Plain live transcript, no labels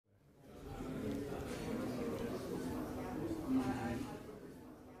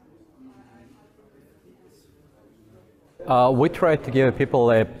We tried to give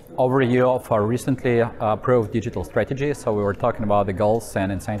people an overview of our recently approved digital strategy. So we were talking about the goals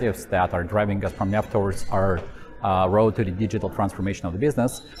and incentives that are driving Gazprom Neft towards our road to the digital transformation of the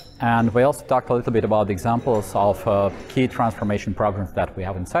business. And we also talked a little bit about the examples of key transformation programs that we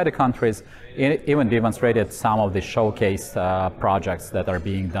have inside the countries, even demonstrated some of the showcase projects that are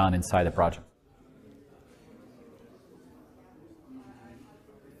being done inside the project.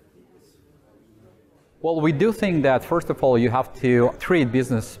 Well, we do think that, first of all, you have to treat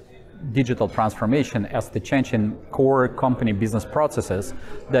business digital transformation as the change in core company business processes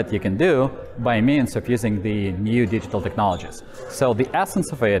that you can do by means of using the new digital technologies. So the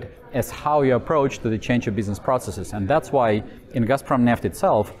essence of it is how you approach to the change of business processes. And that's why in Gazprom Neft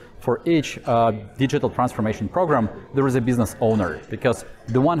itself, for each digital transformation program, there is a business owner, because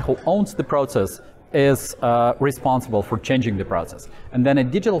the one who owns the process is responsible for changing the process. And then a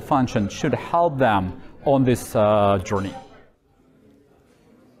digital function should help them on this journey.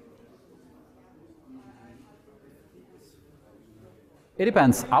 It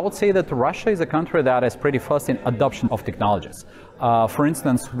depends. I would say that Russia is a country that is pretty fast in adoption of technologies. For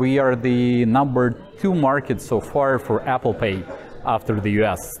instance, we are the #2 market so far for Apple Pay after the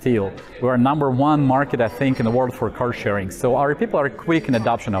US still. We are #1 market, I think, in the world for car sharing. So our people are quick in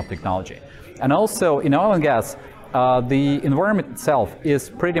adoption of technology. And also in oil and gas, the environment itself is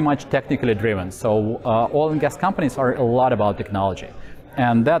pretty much technically driven. So oil and gas companies are a lot about technology.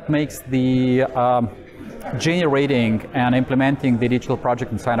 And that makes the generating and implementing the digital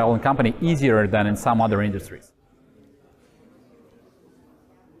project inside our own company easier than in some other industries.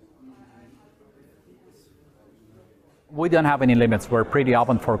 We don't have any limits. We're pretty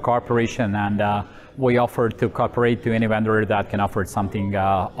open for cooperation, and we offer to cooperate to any vendor that can offer something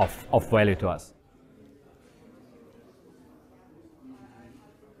of value to us.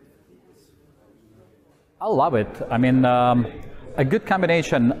 I love it. I mean, a good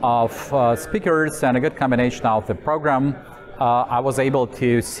combination of speakers and a good combination of the program. I was able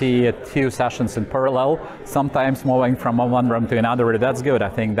to see 2 sessions in parallel, sometimes moving from one room to another. That's good. I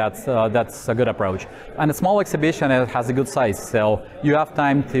think that's a good approach. And a small exhibition, it has a good size, so you have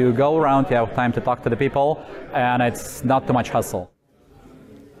time to go around, you have time to talk to the people, and it's not too much hustle.